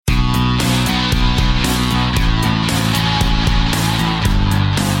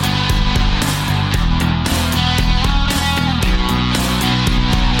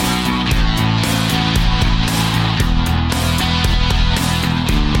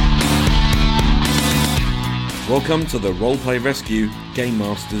Welcome to the Roleplay Rescue Game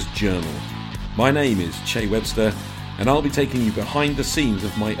Master's Journal. My name is Che Webster, and I'll be taking you behind the scenes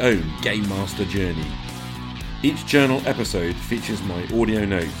of my own Game Master journey. Each journal episode features my audio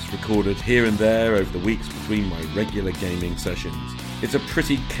notes recorded here and there over the weeks between my regular gaming sessions. It's a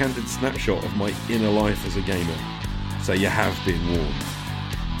pretty candid snapshot of my inner life as a gamer, so you have been warned.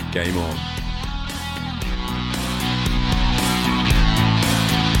 Game on.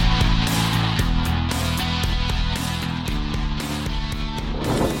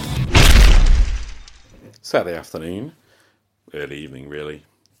 Saturday afternoon, early evening really.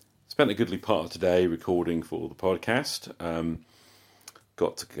 Spent a goodly part of today recording for the podcast.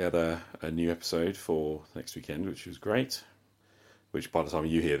 Got together a new episode for next weekend, which was great. Which by the time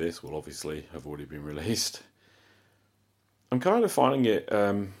you hear this will obviously have already been released. I'm kind of finding it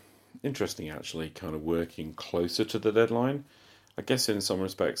interesting actually, kind of working closer to the deadline. I guess in some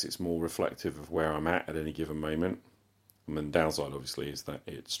respects it's more reflective of where I'm at any given moment. And the downside obviously is that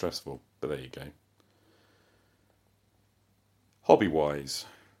it's stressful, but there you go. Hobby-wise,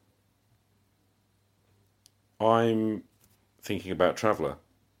 I'm thinking about Traveller.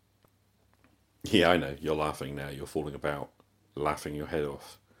 Yeah, I know, you're laughing now, you're falling about, laughing your head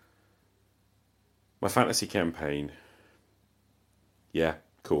off. My fantasy campaign, yeah,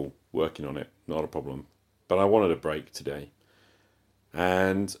 cool, working on it, not a problem. But I wanted a break today.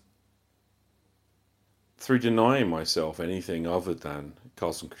 And through denying myself anything other than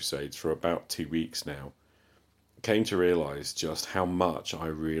Castle Crusades for about 2 weeks now, came to realise just how much I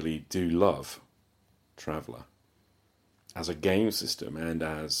really do love Traveller as a game system and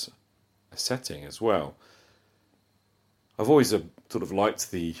as a setting as well. I've always sort of liked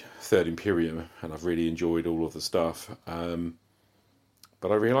the Third Imperium and I've really enjoyed all of the stuff,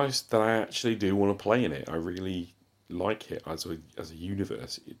 but I realised that I actually do want to play in it. I really like it as a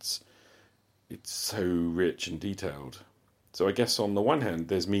universe. It's so rich and detailed. So I guess on the one hand,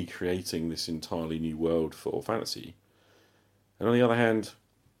 there's me creating this entirely new world for fantasy. And on the other hand,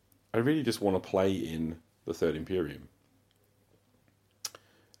 I really just want to play in the Third Imperium.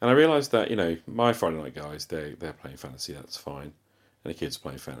 And I realised that, my Friday night guys, they're playing fantasy, that's fine. And the kids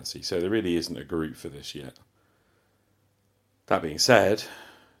playing fantasy. So there really isn't a group for this yet. That being said,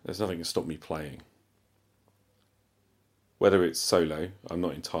 there's nothing to stop me playing. Whether it's solo, I'm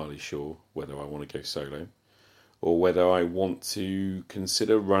not entirely sure whether I want to go solo, or whether I want to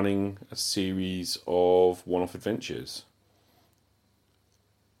consider running a series of one-off adventures,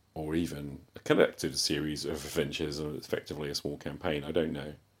 or even a collected series of adventures and effectively a small campaign. I don't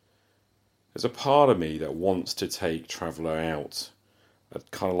know. There's a part of me that wants to take Traveller out.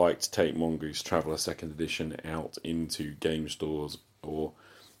 I'd kind of like to take Mongoose Traveller 2nd Edition out into game stores, or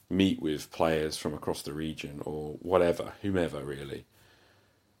meet with players from across the region, or whatever, whomever really.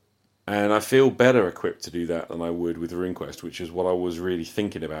 And I feel better equipped to do that than I would with RuneQuest, which is what I was really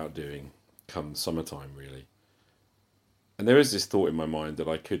thinking about doing come summertime, really. And there is this thought in my mind that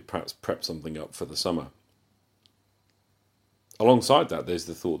I could perhaps prep something up for the summer. Alongside that, there's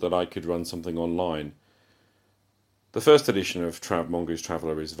the thought that I could run something online. The first edition of Mongoose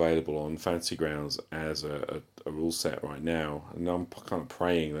Traveller is available on Fantasy Grounds as a rule set right now, and I'm kind of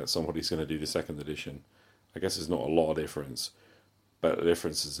praying that somebody's going to do the 2nd edition. I guess there's not a lot of difference, but the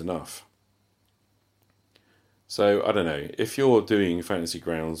difference is enough. So, I don't know, if you're doing Fantasy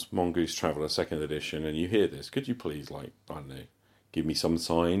Grounds Mongoose Traveller 2nd Edition and you hear this, could you please, give me some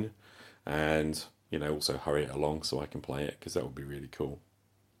sign and, also hurry it along so I can play it, because that would be really cool.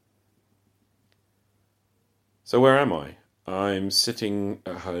 So where am I? I'm sitting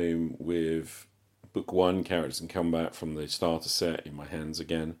at home with Book 1, Characters in Combat from the starter set in my hands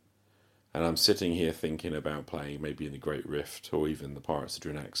again. And I'm sitting here thinking about playing maybe in the Great Rift or even the Pirates of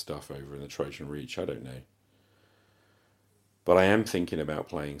Drinax stuff over in the Trojan Reach, I don't know. But I am thinking about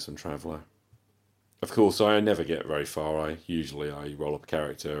playing some Traveller. Of course, I never get very far. I roll up a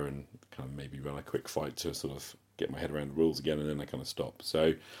character and kind of maybe run a quick fight to sort of get my head around the rules again, and then I kind of stop.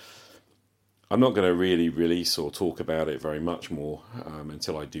 So I'm not going to really release or talk about it very much more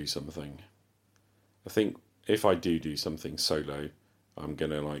until I do something. I think if I do something solo, I'm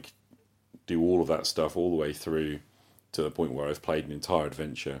going to do all of that stuff all the way through to the point where I've played an entire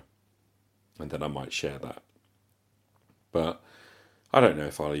adventure, and then I might share that. But I don't know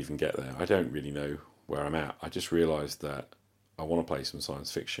if I'll even get there. I don't really know where I'm at. I just realised that I want to play some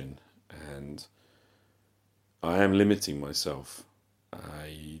science fiction, and I am limiting myself.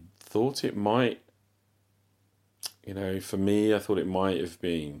 I thought it might, for me, I thought it might have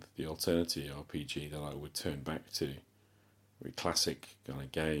been the alternative RPG that I would turn back to. Very classic kind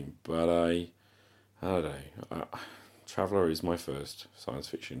of game, but I don't know. Traveller is my first science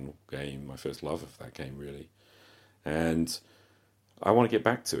fiction game, my first love of that game, really. and I want to get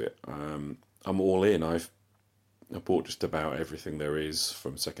back to it. I'm all in. I bought just about everything there is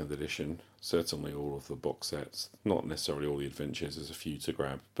from second edition. Certainly all of the box sets. Not necessarily all the adventures. There's a few to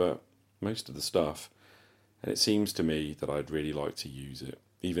grab, but most of the stuff. And it seems to me that I'd really like to use it,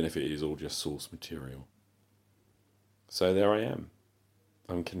 even if it is all just source material. So there I am.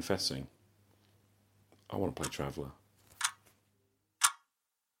 I'm confessing. I want to play Traveller.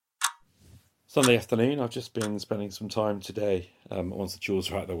 Sunday afternoon, I've just been spending some time today, once the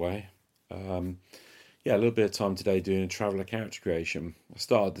chores are out of the way. A little bit of time today doing a Traveller character creation. I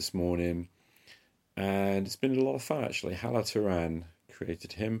started this morning, and it's been a lot of fun actually. Hala Turan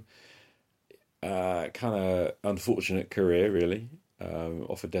created him. Kind of unfortunate career, really.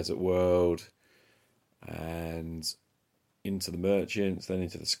 Off a desert world, and into the merchants, then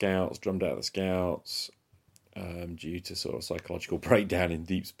into the scouts, drummed out of the scouts, due to sort of psychological breakdown in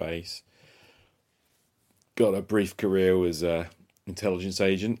deep space. Got a brief career as an intelligence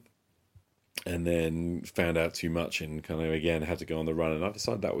agent, and then found out too much and kind of again had to go on the run. And I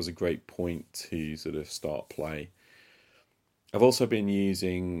decided that was a great point to sort of start play. I've also been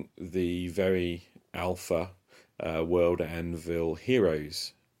using the very alpha World Anvil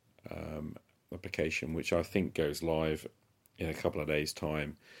Heroes application, which I think goes live in a couple of days'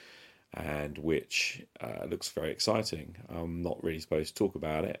 time, and which looks very exciting. I'm not really supposed to talk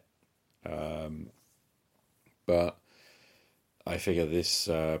about it, but I figure this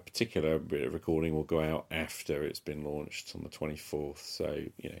particular bit of recording will go out after it's been launched on the 24th, so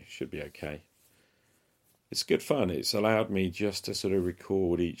it should be okay. It's good fun. It's allowed me just to sort of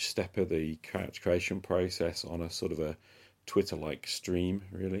record each step of the character creation process on a sort of a Twitter-like stream,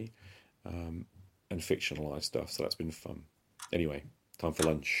 really, and fictionalised stuff, so that's been fun. Anyway, time for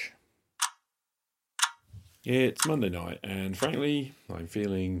lunch. It's Monday night, and frankly, I'm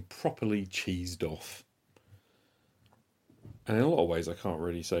feeling properly cheesed off. And in a lot of ways, I can't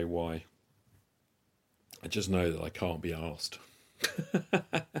really say why. I just know that I can't be arsed.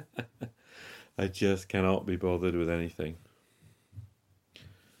 I just cannot be bothered with anything.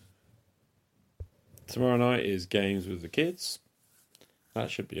 Tomorrow night is games with the kids. That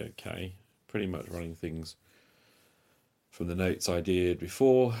should be okay. Pretty much running things from the notes I did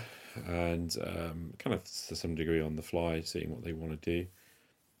before, and kind of to some degree on the fly, seeing what they want to do.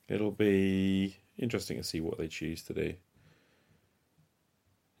 It'll be interesting to see what they choose to do.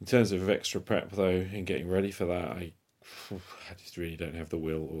 In terms of extra prep, though, and getting ready for that, I just really don't have the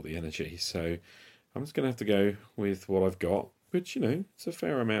will or the energy. So I'm just going to have to go with what I've got, which, it's a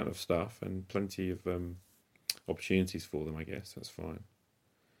fair amount of stuff and plenty of opportunities for them, I guess. That's fine.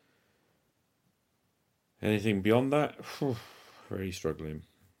 Anything beyond that? Really struggling.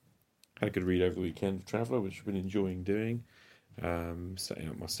 Had a good read over the weekend of Traveller, which I've been enjoying doing. Setting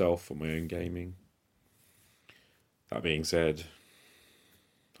up myself for my own gaming. That being said,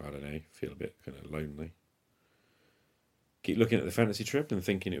 I don't know, feel a bit kind of lonely. Keep looking at the fantasy trip and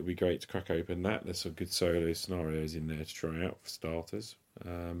thinking it would be great to crack open that. There's some good solo scenarios in there to try out for starters.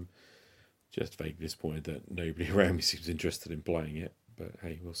 Just vaguely disappointed that nobody around me seems interested in playing it. But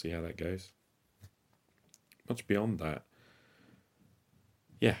hey, we'll see how that goes. Much beyond that,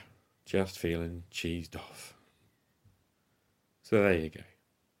 just feeling cheesed off. So there you go.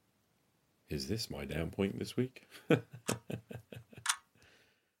 Is this my down point this week?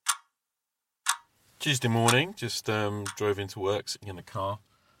 Tuesday morning, just drove into work, sitting in the car.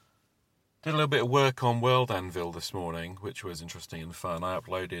 Did a little bit of work on World Anvil this morning, which was interesting and fun. I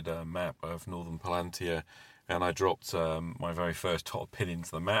uploaded a map of Northern Palantir, and I dropped my very first top pin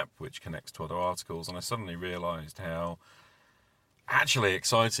into the map, which connects to other articles, and I suddenly realised how actually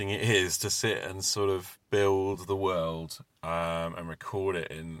exciting it is to sit and sort of build the world and record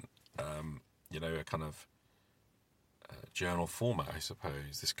it in, a kind of journal format, I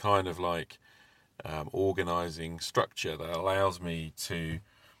suppose. This kind of like organising structure that allows me to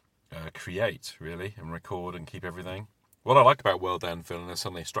create, really, and record and keep everything. What I like about World Anvil, and it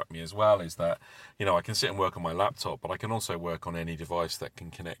suddenly struck me as well, is that, I can sit and work on my laptop, but I can also work on any device that can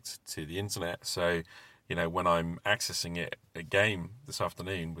connect to the internet. So, when I'm accessing it, a game this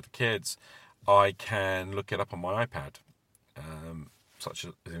afternoon with the kids, I can look it up on my iPad, such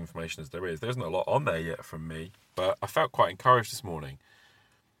as information as there is. There isn't a lot on there yet from me, but I felt quite encouraged this morning.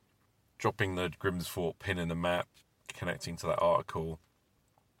 Dropping the Grimsfort pin in the map, connecting to that article,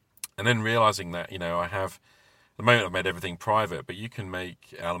 and then realising that, I have, at the moment I've made everything private, but you can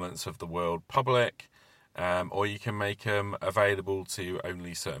make elements of the world public, or you can make them available to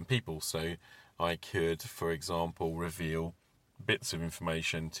only certain people. So I could, for example, reveal bits of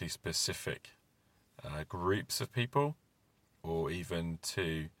information to specific groups of people, or even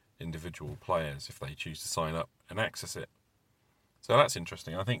to individual players if they choose to sign up and access it. So that's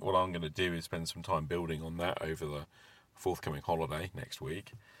interesting. I think what I'm going to do is spend some time building on that over the forthcoming holiday next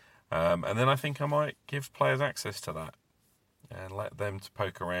week. And then I think I might give players access to that and let them to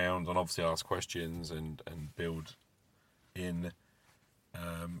poke around and obviously ask questions and build in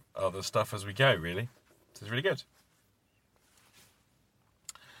other stuff as we go, really. So it's really good.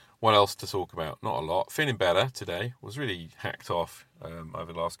 What else to talk about? Not a lot. Feeling better today. Was really hacked off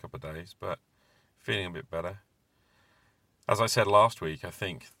over the last couple of days, but feeling a bit better. As I said last week, I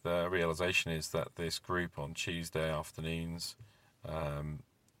think the realisation is that this group on Tuesday afternoons,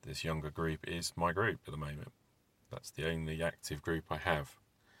 this younger group, is my group at the moment. That's the only active group I have.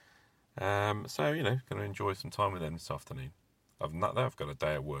 So, going to enjoy some time with them this afternoon. Other than that, though, I've got a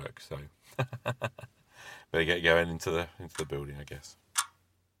day at work, so better get going into the building, I guess.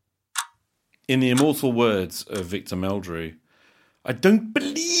 In the immortal words of Victor Meldrew, I don't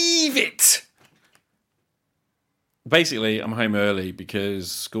believe it! Basically, I'm home early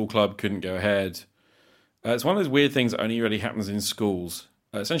because school club couldn't go ahead. It's one of those weird things that only really happens in schools.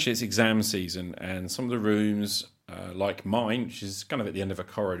 Essentially, it's exam season, and some of the rooms, like mine, which is kind of at the end of a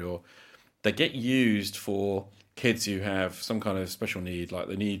corridor, they get used for kids who have some kind of special need, like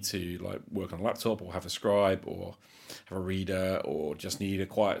they need to work on a laptop or have a scribe or have a reader or just need a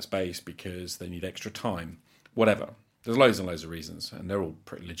quiet space because they need extra time, whatever. There's loads and loads of reasons, and they're all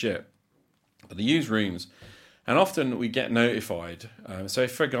pretty legit. But they use rooms. And often we get notified. So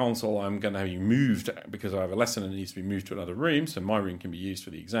if, for example, I'm going to have you moved because I have a lesson and it needs to be moved to another room, so my room can be used for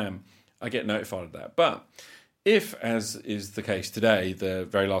the exam, I get notified of that. But if, as is the case today, the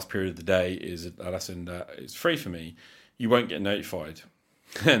very last period of the day is a lesson that is free for me, you won't get notified.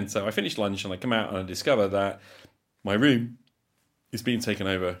 And so I finish lunch and I come out and I discover that my room is being taken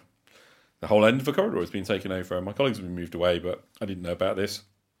over. The whole end of the corridor has been taken over. My colleagues have been moved away, but I didn't know about this.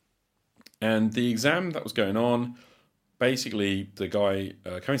 And the exam that was going on, basically the guy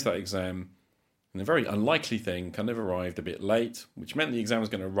coming to that exam, and a very unlikely thing, kind of arrived a bit late, which meant the exam was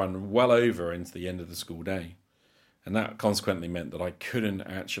going to run well over into the end of the school day. And that consequently meant that I couldn't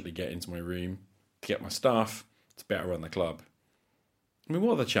actually get into my room to get my stuff to better run the club. I mean,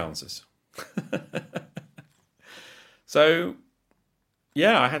 what are the chances? So,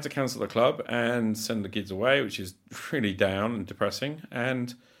 yeah, I had to cancel the club and send the kids away, which is really down and depressing.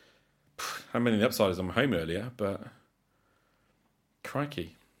 And I mean, the upside is I'm home earlier, but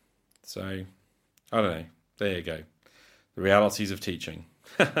crikey. So, I don't know. There you go. The realities of teaching.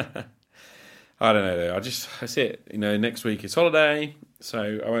 I don't know, though. That's it. Next week is holiday,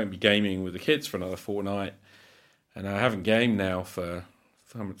 so I won't be gaming with the kids for another fortnight. And I haven't gamed now for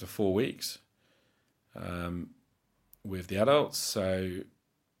 4 weeks with the adults, so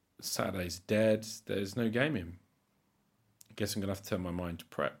Saturday's dead. There's no gaming. I guess I'm going to have to turn my mind to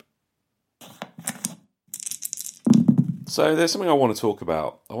prep. So there's something I want to talk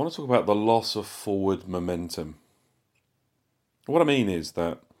about. I want to talk about the loss of forward momentum. What I mean is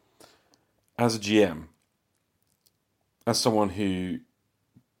that as a GM, as someone who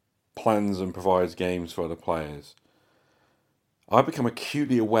plans and provides games for other players, I've become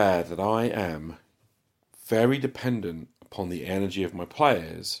acutely aware that I am very dependent upon the energy of my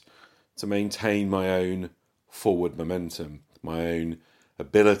players to maintain my own forward momentum, my own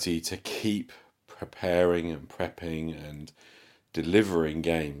ability to keep preparing and prepping and delivering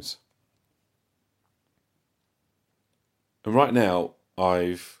games. And right now,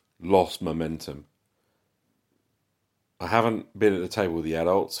 I've lost momentum. I haven't been at the table with the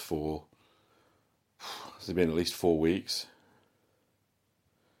adults for, it's been at least 4 weeks.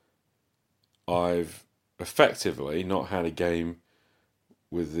 I've effectively not had a game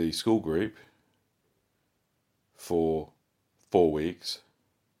with the school group for 4 weeks.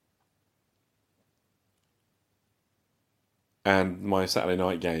 And my Saturday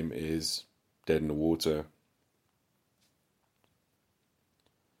night game is dead in the water.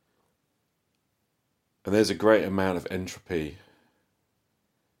 And there's a great amount of entropy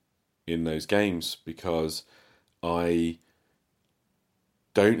in those games because I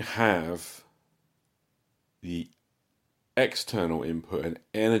don't have the external input and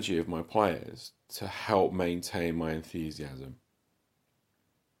energy of my players to help maintain my enthusiasm.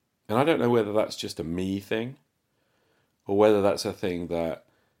 And I don't know whether that's just a me thing or whether that's a thing that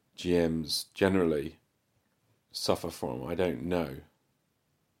GMs generally suffer from. I don't know.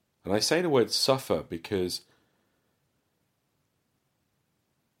 And I say the word suffer because,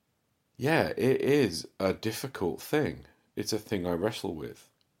 yeah, it is a difficult thing. It's a thing I wrestle with.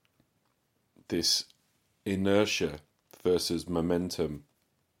 This inertia versus momentum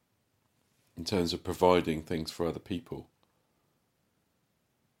in terms of providing things for other people.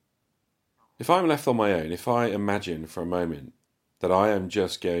 If I'm left on my own, if I imagine for a moment that I am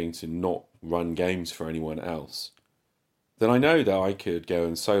just going to not run games for anyone else, then I know that I could go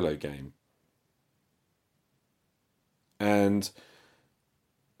and solo game. And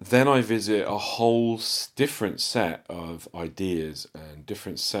then I visit a whole different set of ideas and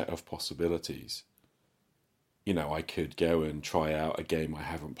different set of possibilities. I could go and try out a game I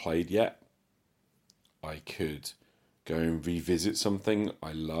haven't played yet. I could go and revisit something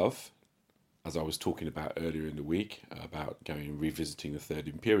I love, as I was talking about earlier in the week, about going and revisiting the Third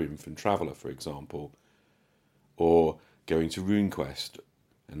Imperium from Traveller, for example, or going to RuneQuest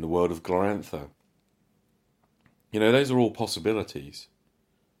and the world of Glorantha. Those are all possibilities.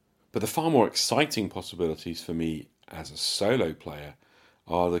 But the far more exciting possibilities for me as a solo player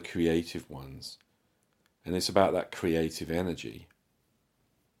are the creative ones. And it's about that creative energy.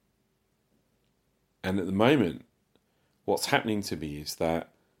 And at the moment, what's happening to me is that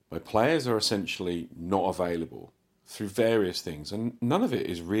my players are essentially not available through various things. And none of it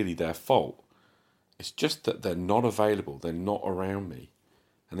is really their fault. It's just that they're not available. They're not around me.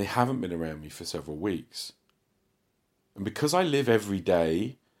 And they haven't been around me for several weeks. And because I live every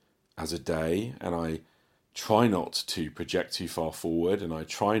day as a day, and I try not to project too far forward, and I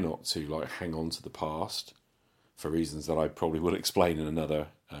try not to hang on to the past for reasons that I probably will explain in another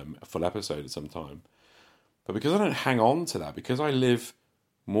full episode at some time. But because I don't hang on to that, because I live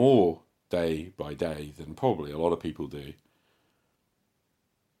more day by day than probably a lot of people do,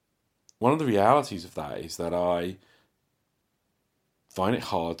 one of the realities of that is that I find it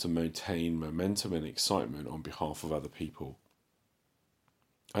hard to maintain momentum and excitement on behalf of other people.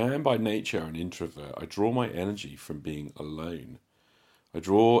 I am by nature an introvert. I draw my energy from being alone. I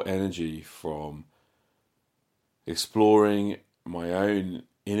draw energy from exploring my own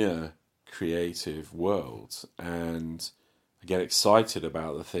inner creative world, and I get excited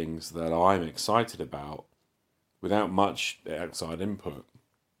about the things that I'm excited about without much outside input.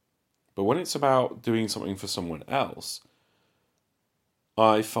 But when it's about doing something for someone else,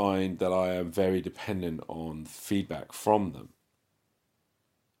 I find that I am very dependent on feedback from them.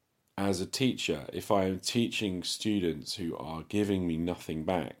 As a teacher, if I am teaching students who are giving me nothing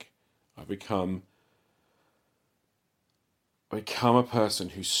back, I become a person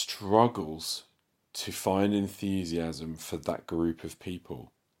who struggles to find enthusiasm for that group of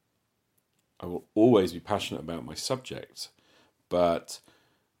people. I will always be passionate about my subject, but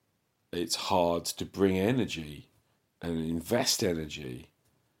it's hard to bring energy and invest energy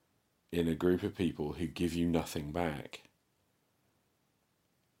in a group of people who give you nothing back.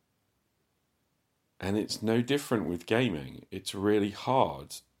 And it's no different with gaming. It's really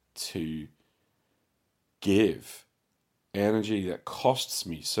hard to give energy that costs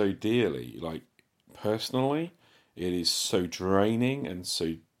me so dearly. Personally, it is so draining and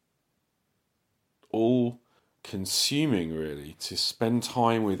so all-consuming, really, to spend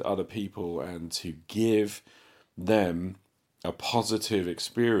time with other people and to give them a positive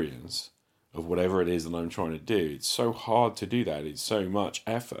experience of whatever it is that I'm trying to do. It's so hard to do that. It's so much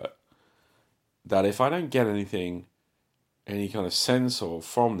effort that if I don't get any kind of sense of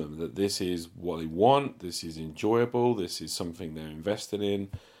from them that this is what they want, this is enjoyable, this is something they're invested in,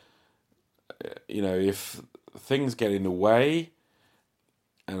 if things get in the way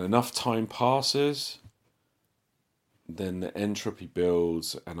and enough time passes, then the entropy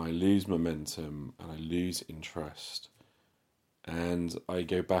builds and I lose momentum and I lose interest. And I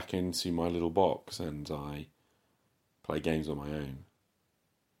go back into my little box and I play games on my own.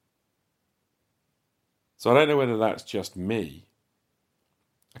 So I don't know whether that's just me.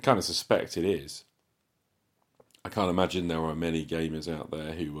 I kind of suspect it is. I can't imagine there are many gamers out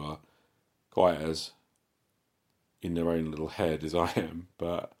there who are quite as in their own little head as I am,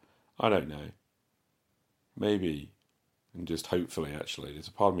 but I don't know. Maybe, and just hopefully actually, there's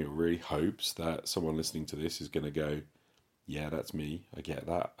a part of me that really hopes that someone listening to this is going to go, yeah, that's me, I get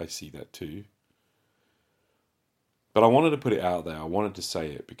that, I see that too. But I wanted to put it out there, I wanted to say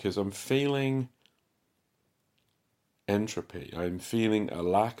it, because I'm feeling entropy. I'm feeling a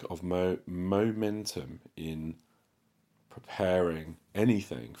lack of momentum in preparing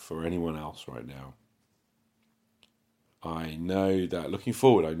anything for anyone else right now. I know that, looking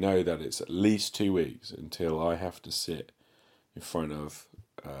forward, I know that it's at least 2 weeks until I have to sit in front of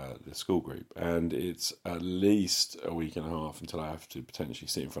the school group, and it's at least a week and a half until I have to potentially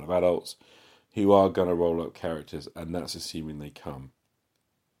sit in front of adults who are going to roll up characters, and that's assuming they come.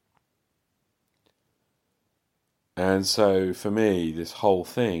 And so for me, this whole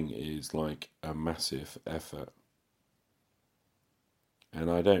thing is like a massive effort. And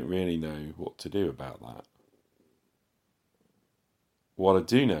I don't really know what to do about that. what I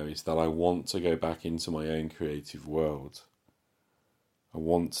do know is that I want to go back into my own creative world. I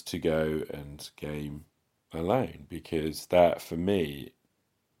want to go and game alone, because that for me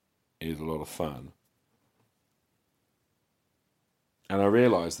is a lot of fun. And I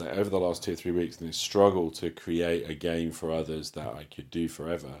realised that over the last 2 or 3 weeks, in this struggle to create a game for others that I could do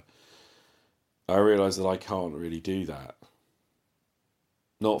forever, I realised that I can't really do that.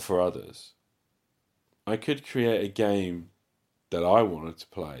 Not for others. I could create a game that I wanted to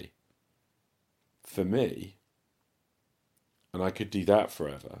play for me, and I could do that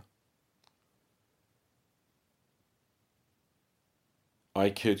forever. I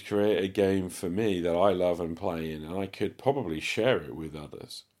could create a game for me that I love and play in, and I could probably share it with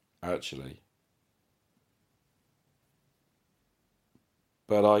others, actually.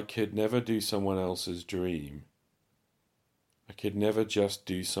 But I could never do someone else's dream. I could never just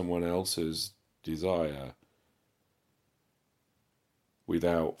do someone else's desire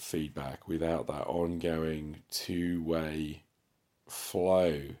without feedback, without that ongoing two-way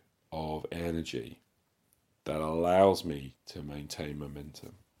flow of energy that allows me to maintain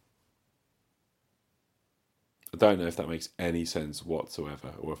momentum. I don't know if that makes any sense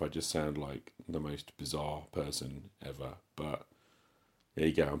whatsoever, or if I just sound like the most bizarre person ever, but there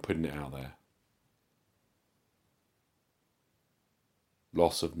you go, I'm putting it out there.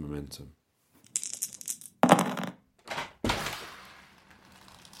 Loss of momentum.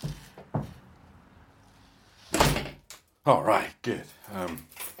 All right, good.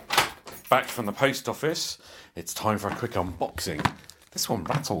 Back from the post office. It's time for a quick unboxing. This one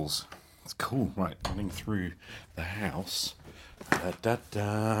rattles. It's cool. Right, running through the house. To get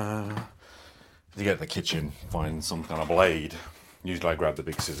to the kitchen, find some kind of blade. Usually I grab the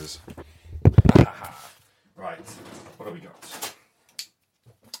big scissors. Right, what have we got?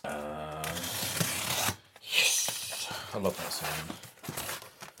 Yes, I love that sound.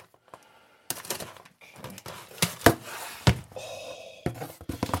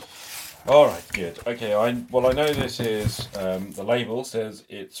 All right, good. Okay, I know this is, the label says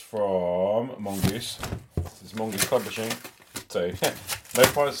it's from Mongoose. This is Mongoose Publishing. So, no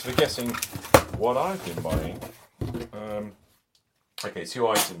prize for guessing what I've been buying. Okay, 2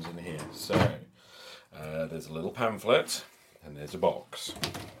 items in here. So, there's a little pamphlet and there's a box.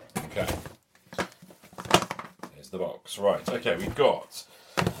 Okay. There's the box. Right, okay, we've got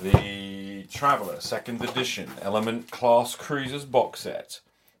the Traveller 2nd edition Element Class Cruisers box set.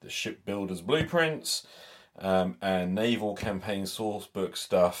 The Shipbuilder's Blueprints, and Naval Campaign Sourcebook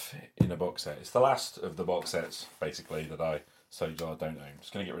stuff in a box set. It's the last of the box sets, basically, that I don't own. I'm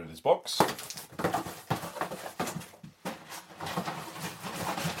just going to get rid of this box.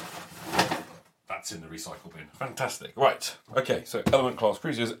 That's in the recycle bin. Fantastic. Right. Okay, so Element Class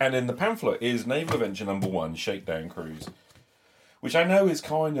Cruisers, and in the pamphlet is Naval Adventure Number 1, Shakedown Cruise, which I know is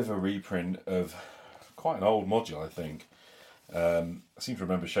kind of a reprint of quite an old module, I think. I seem to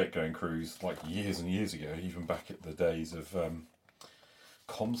remember Shakedown Cruise like years and years ago, even back at the days of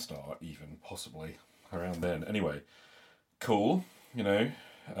Comstar, even possibly around then. Anyway, cool. You know,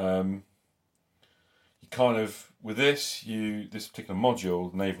 you kind of with this particular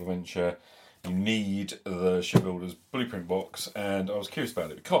module, Naval Adventure, you need the Shipbuilder's Blueprint box, and I was curious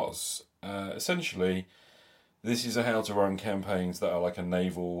about it because essentially this is a how to run campaigns that are like a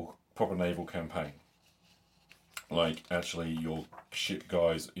proper naval campaign. Like, actually, your ship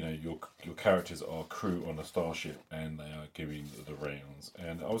guys, you know, your characters are crew on a starship, and they are giving the rounds.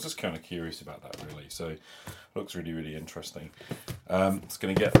 And I was just kind of curious about that, really. So, it looks really, really interesting. Just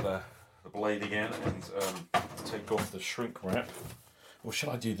going to get the blade again and take off the shrink wrap. Or should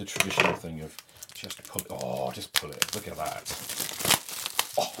I do the traditional thing of just pull it? Oh, just pull it. Look at that.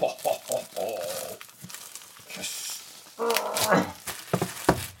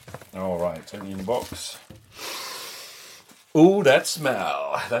 All right, opening the box. Ooh, that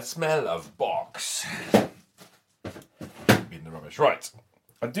smell of box. In the rubbish. Right.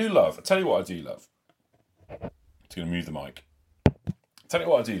 I'll tell you what I do love. I'm going to move the mic. Tell you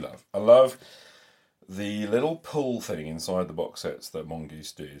what I do love. I love the little pull thing inside the box sets that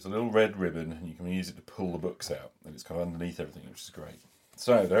Mongoose do. It's a little red ribbon, and you can use it to pull the books out. And it's kind of underneath everything, which is great.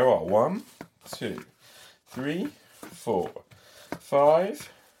 So, there are 1, 2, 3, 4, 5,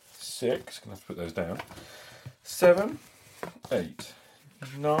 6. Gonna have to put those down. 7, 8,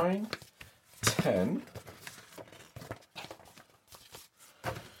 9, 10,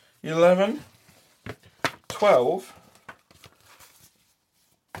 11, 12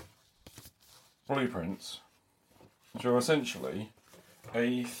 blueprints, which are essentially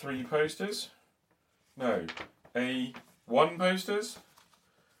A3 posters. No, A1 posters.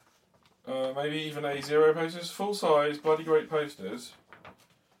 Maybe even A0 posters. Full size, bloody great posters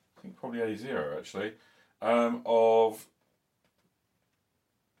think probably A0 actually, of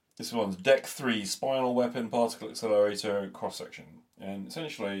this one's Deck 3 Spinal Weapon Particle Accelerator cross section. And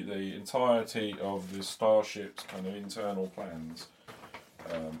essentially the entirety of the Starship's kind of internal plans,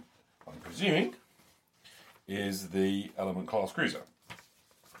 I'm presuming, is the Element class cruiser.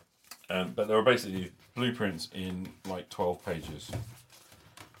 But there are basically blueprints in like 12 pages.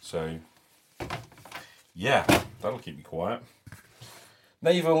 So, yeah, that'll keep me quiet.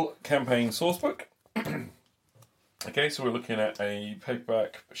 Naval Campaign Sourcebook. Okay, so we're looking at a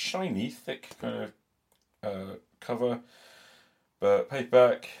paperback, shiny, thick kind of cover. But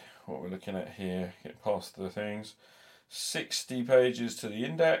paperback, what we're looking at here, get past the things. 60 pages to the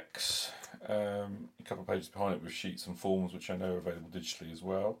index. A couple of pages behind it with sheets and forms, which I know are available digitally as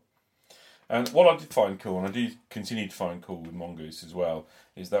well. And what I did find cool, and I do continue to find cool with Mongoose as well,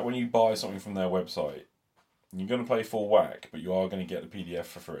 is that when you buy something from their website, you're going to pay full whack, but you are going to get the PDF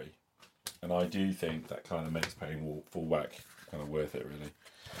for free. And I do think that kind of makes paying full whack kind of worth it, really.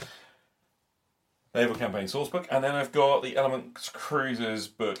 Naval Campaign Sourcebook, and then I've got the Elements Cruisers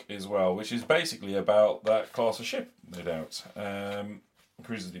book as well, which is basically about that class of ship, no doubt.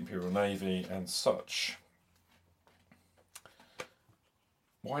 Cruisers of the Imperial Navy and such.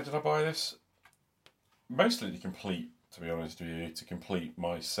 Why did I buy this? Mostly to be honest with you, to complete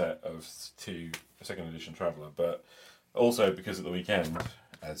my set of 2 second edition Traveller, but also because at the weekend,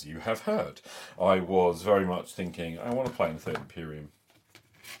 as you have heard, I was very much thinking, I want to play in the Third Imperium.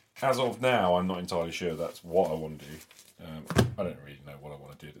 As of now, I'm not entirely sure that's what I want to do. I don't really know what I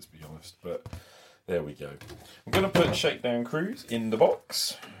want to do, let's be honest, but there we go. I'm going to put Shakedown Cruise in the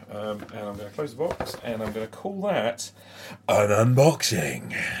box, and I'm going to close the box, and I'm going to call that an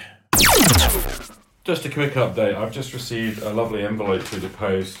unboxing. Just a quick update. I've just received a lovely envelope through the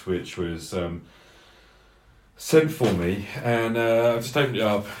post, which was sent for me, and I've just opened it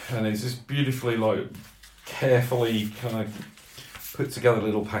up, and it's this beautifully, carefully kind of put together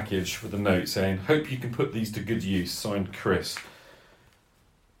little package with a note saying, "Hope you can put these to good use, signed Chris."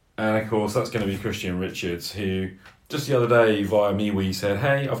 And of course, that's going to be Christian Richards, who just the other day via MeWe said,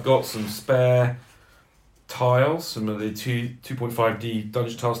 "Hey, I've got some spare tiles, some of the 2.5D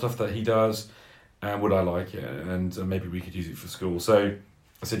dungeon tile stuff that he does, and would I like it? And maybe we could use it for school." So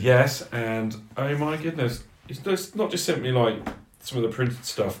I said yes, and oh my goodness, it's just not just sent me some of the printed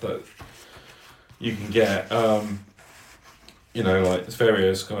stuff that you can get, there's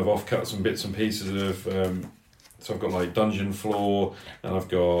various kind of offcuts and bits and pieces of. So I've got dungeon floor, and I've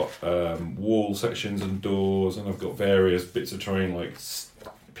got wall sections and doors, and I've got various bits of terrain like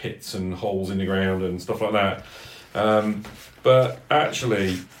pits and holes in the ground and stuff like that. But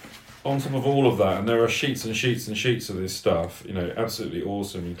actually, on top of all of that, and there are sheets and sheets and sheets of this stuff, absolutely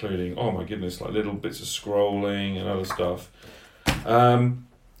awesome, including, oh my goodness, little bits of scrolling and other stuff.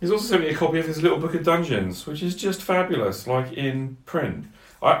 He's also sent me a copy of his little book of dungeons, which is just fabulous, in print.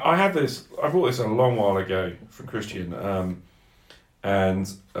 I had this, I bought this a long while ago from Christian,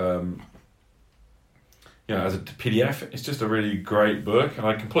 as a PDF, it's just a really great book, and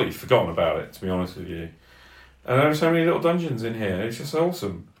I'd completely forgotten about it, to be honest with you. And there are so many little dungeons in here, it's just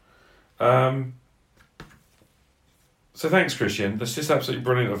awesome. So thanks, Christian. That's just absolutely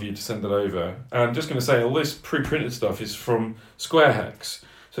brilliant of you to send that over. And I'm just going to say, all this pre-printed stuff is from SquareHex.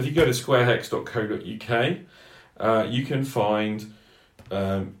 So if you go to squarehex.co.uk, you can find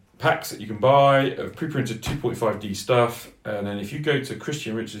packs that you can buy of pre-printed 2.5D stuff. And then if you go to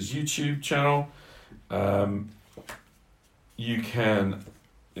Christian Richards' YouTube channel,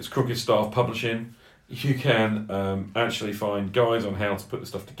 it's Crooked Staff Publishing. You can actually find guides on how to put the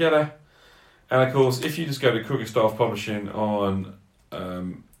stuff together. And of course, if you just go to Crooked Staff Publishing on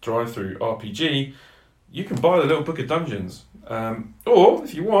Drive-Thru RPG, you can buy the little book of dungeons. Or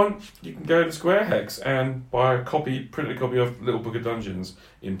if you want, you can go to SquareHex and buy printed copy of Little Book of Dungeons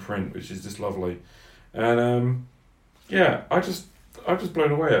in print, which is just lovely. And I'm just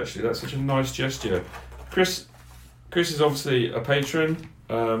blown away. Actually, that's such a nice gesture. Chris is obviously a patron,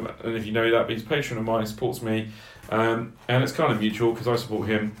 and if you know that, he's a patron of mine, supports me, and it's kind of mutual because I support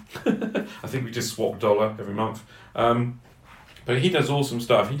him. I think we just swap $1 every month. But he does awesome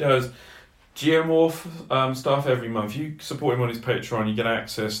stuff. He does Geomorph stuff every month. You support him on his Patreon, you get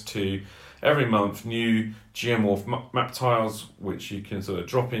access to every month new Geomorph map tiles, which you can sort of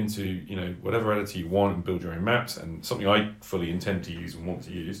drop into whatever editor you want and build your own maps, and something I fully intend to use and want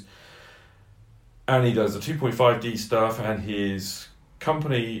to use. And he does the 2.5D stuff, and his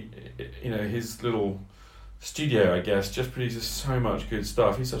company, his little studio, I guess, just produces so much good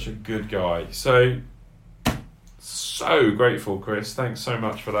stuff. He's such a good guy. So grateful, Chris. Thanks so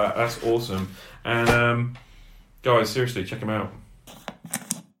much for that. That's awesome. And guys, seriously, check him out.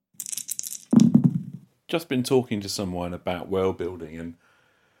 just been talking to someone about world building, and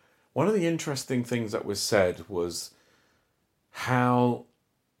one of the interesting things that was said was how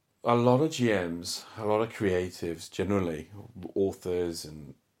a lot of GMs, a lot of creatives generally, authors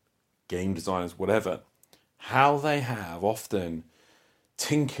and game designers, whatever, how they have often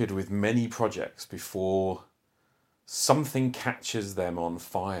tinkered with many projects before something catches them on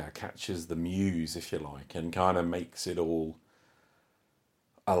fire, catches the muse, if you like, and kind of makes it all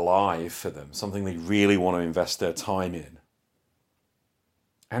alive for them, something they really want to invest their time in.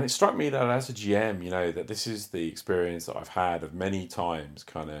 And it struck me that as a GM, that this is the experience that I've had of many times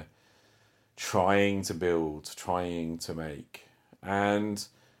kind of trying to build, trying to make. And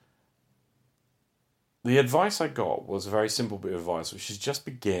the advice I got was a very simple bit of advice, which is just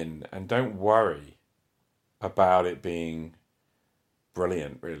begin and don't worry about it being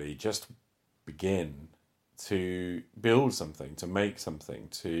brilliant, really. Just begin to build something, to make something,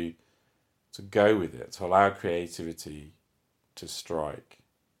 to go with it, to allow creativity to strike.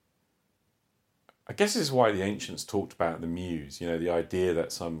 I guess this is why the ancients talked about the muse, the idea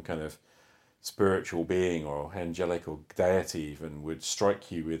that some kind of spiritual being or angelic or deity even would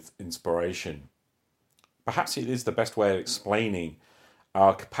strike you with inspiration. Perhaps it is the best way of explaining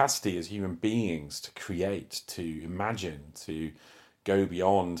our capacity as human beings to create, to imagine, to go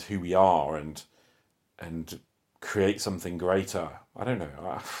beyond who we are and create something greater. I don't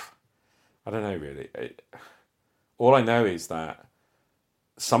know. I don't know really. All I know is that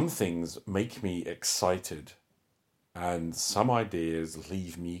some things make me excited and some ideas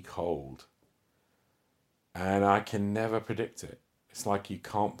leave me cold. And I can never predict it. It's like you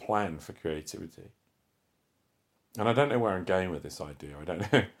can't plan for creativity. And I don't know where I'm going with this idea. I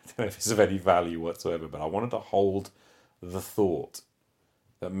don't know if it's of any value whatsoever, but I wanted to hold the thought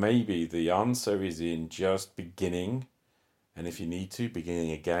that maybe the answer is in just beginning, and if you need to,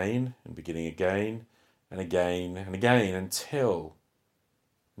 beginning again and beginning again and again and again until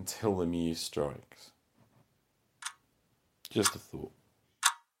the muse strikes. Just a thought.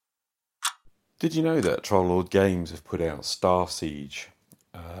 Did you know that Trollord Games have put out Star Siege,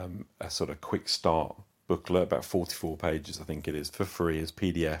 a sort of quick start booklet, about 44 pages I think it is, for free as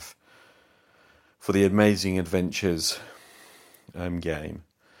PDF for the Amazing Adventures game.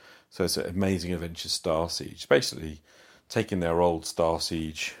 So it's an Amazing Adventures Star Siege. Basically taking their old Star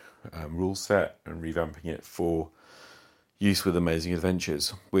Siege rule set and revamping it for use with Amazing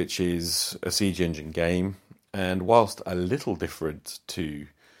Adventures, which is a Siege Engine game. And whilst a little different to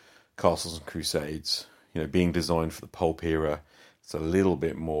Castles and Crusades, being designed for the pulp era, it's a little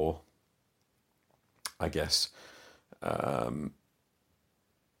bit more, I guess, I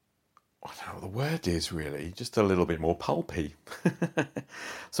don't know what the word is really, just a little bit more pulpy.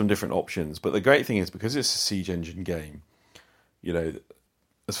 Some different options. But the great thing is, because it's a Siege Engine game,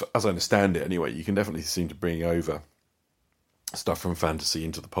 as I understand it anyway, you can definitely seem to bring over stuff from fantasy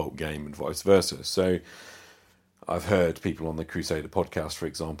into the pulp game and vice versa. So I've heard people on the Crusader podcast, for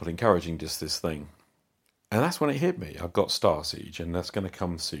example, encouraging just this thing. And that's when it hit me. I've got Star Siege, and that's going to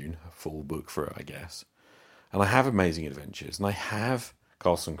come soon, a full book for it, I guess. And I have Amazing Adventures, and I have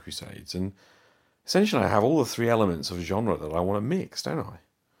Castles and Crusades, and essentially I have all the three elements of genre that I want to mix, don't I?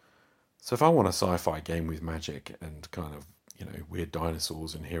 So if I want a sci-fi game with magic and kind of, weird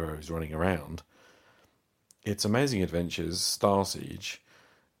dinosaurs and heroes running around, it's Amazing Adventures, Star Siege,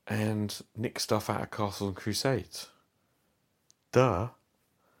 and nick stuff out of Castles and Crusades. Duh.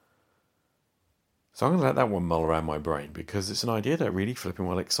 So I'm going to let that one mull around my brain, because it's an idea that really flipping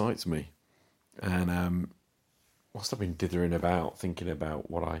well excites me. And whilst I've been dithering about, thinking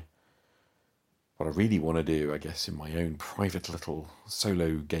about what I really want to do, I guess, in my own private little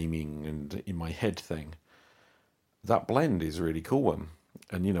solo gaming and in my head thing, that blend is a really cool one.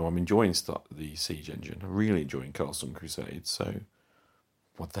 And, I'm enjoying the Siege Engine. I'm really enjoying Castles and Crusades, so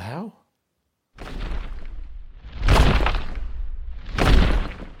what the hell?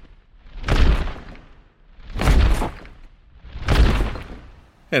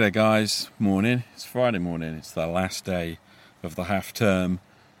 Hey there guys, morning. It's Friday morning. It's the last day of the half term.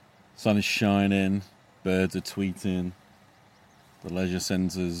 Sun is shining, birds are tweeting, the leisure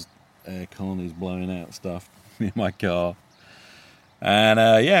centre's aircon is blowing out stuff in my car. And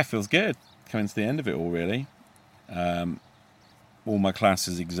it feels good. Coming to the end of it all, really. All my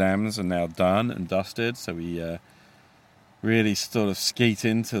classes' exams are now done and dusted, so we really sort of skeet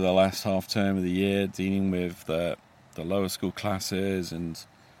into the last half term of the year, dealing with the lower school classes, and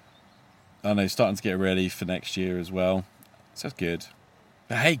I know starting to get ready for next year as well. So that's good.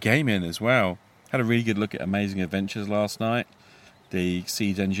 But hey, gaming as well. Had a really good look at Amazing Adventures last night, the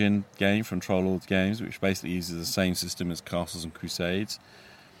Siege Engine game from Trollord Games, which basically uses the same system as Castles and Crusades.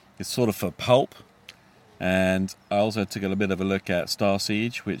 It's sort of for pulp, And I also took a bit of a look at Star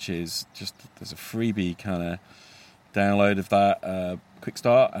Siege, which is just, there's a freebie kind of download of that quick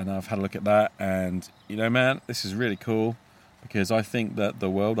start, and I've had a look at that, and you know, man, this is really cool, because I think that the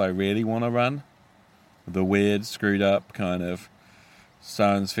world I really want to run, the weird, screwed up kind of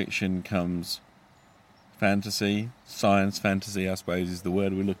science fiction comes fantasy, science fantasy I suppose is the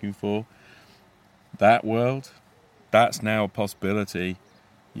word we're looking for, that world, that's now a possibility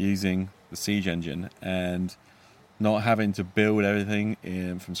using the Siege engine, and not having to build everything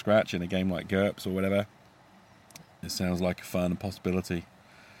from scratch in a game like GURPS or whatever. It sounds like a fun possibility.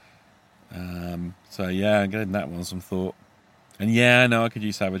 So yeah, I'm giving that one some thought. And yeah, I know I could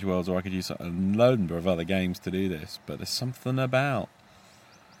use Savage Worlds, or I could use a load of other games to do this, but there's something about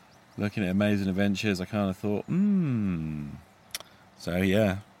looking at Amazing Adventures, I kind of thought, So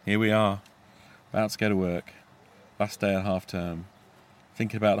yeah, here we are, about to go to work, last day of half term,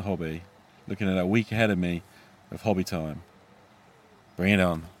 thinking about the hobby, looking at a week ahead of me of hobby time. Bring it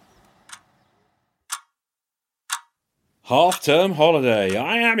on. Half-term holiday,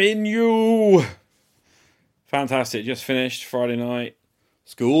 I am in you! Fantastic, just finished Friday night.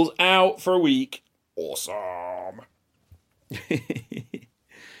 School's out for a week. Awesome!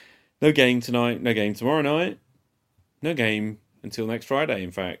 No game tonight, no game tomorrow night. No game until next Friday,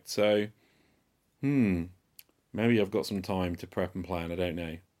 in fact. So, maybe I've got some time to prep and plan, I don't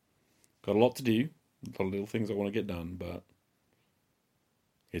know. Got a lot to do, a lot of little things I want to get done, but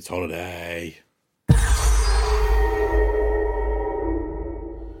it's holiday.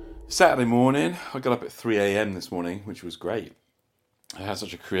 Saturday morning, I got up at 3 a.m. this morning, which was great. I had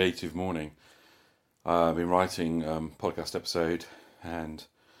such a creative morning. I've been writing a podcast episode and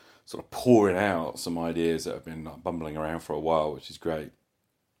sort of pouring out some ideas that have been bumbling around for a while, which is great.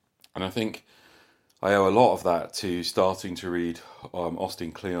 And I think I owe a lot of that to starting to read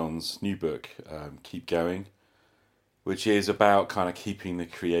Austin Kleon's new book, Keep Going, which is about kind of keeping the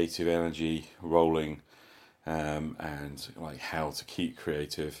creative energy rolling, and like how to keep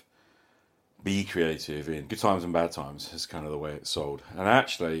creative, be creative in good times and bad times is kind of the way it's sold. And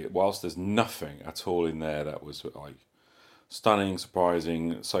actually, whilst there's nothing at all in there that was like stunning,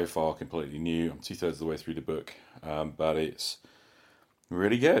 surprising, so far completely new, I'm 2/3 of the way through the book, but it's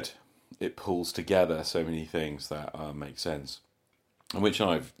really good. It pulls together so many things that make sense, and which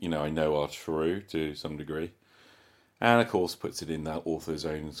I know are true to some degree, and of course puts it in that author's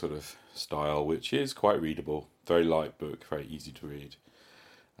own sort of style, which is quite readable, very light book, very easy to read.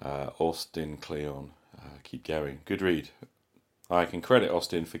 Austin Kleon, Keep Going, good read. I can credit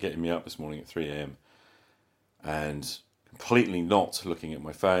Austin for getting me up this morning at 3 a.m. and completely not looking at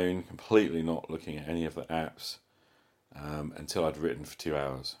my phone, completely not looking at any of the apps, until I'd written for 2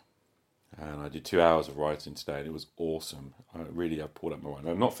 hours. And I did 2 hours of writing today, and it was awesome. I've pulled up my writing.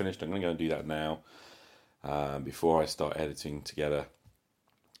 I'm not finished. I'm going to go and do that now, before I start editing together,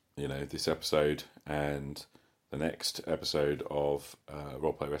 this episode and the next episode of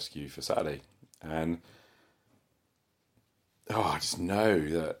Roleplay Rescue for Saturday. And I just know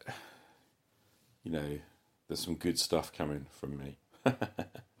that, there's some good stuff coming from me.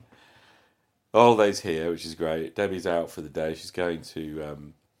 Holiday's here, which is great. Debbie's out for the day. She's going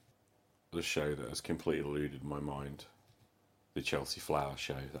to the show that has completely eluded my mind. The Chelsea Flower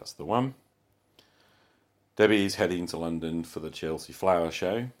Show, that's the one. Debbie's heading to London for the Chelsea Flower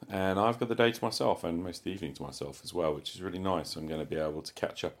Show, and I've got the day to myself and most of the evening to myself as well, which is really nice. I'm going to be able to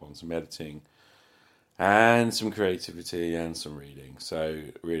catch up on some editing and some creativity and some reading, so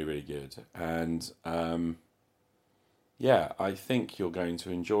really, really good. And I think you're going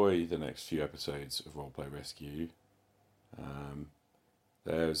to enjoy the next few episodes of Roleplay Rescue.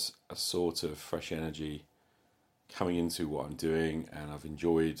 There's a sort of fresh energy coming into what I'm doing, and I've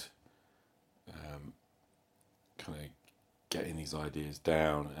enjoyed kind of getting these ideas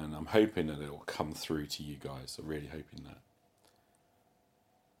down, and I'm hoping that it will come through to you guys. I'm really hoping that.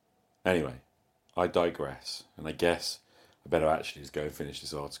 Anyway, I digress, and I guess I better actually just go and finish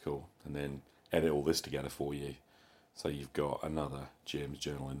this article and then edit all this together for you, so you've got another GM's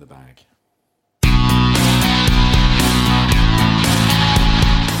Journal in the bag.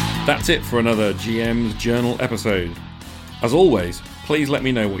 That's it for another GM's Journal episode. As always, please let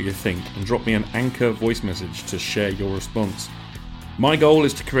me know what you think and drop me an Anchor voice message to share your response. My goal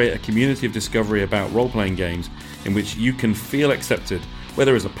is to create a community of discovery about role-playing games in which you can feel accepted,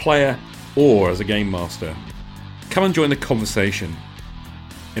 whether as a player or as a game master. Come and join the conversation.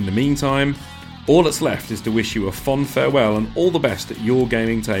 In the meantime, all that's left is to wish you a fond farewell and all the best at your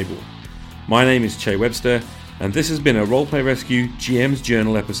gaming table. My name is Che Webster, and this has been a Roleplay Rescue GM's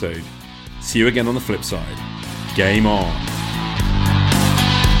Journal episode. See you again on the flip side. Game on!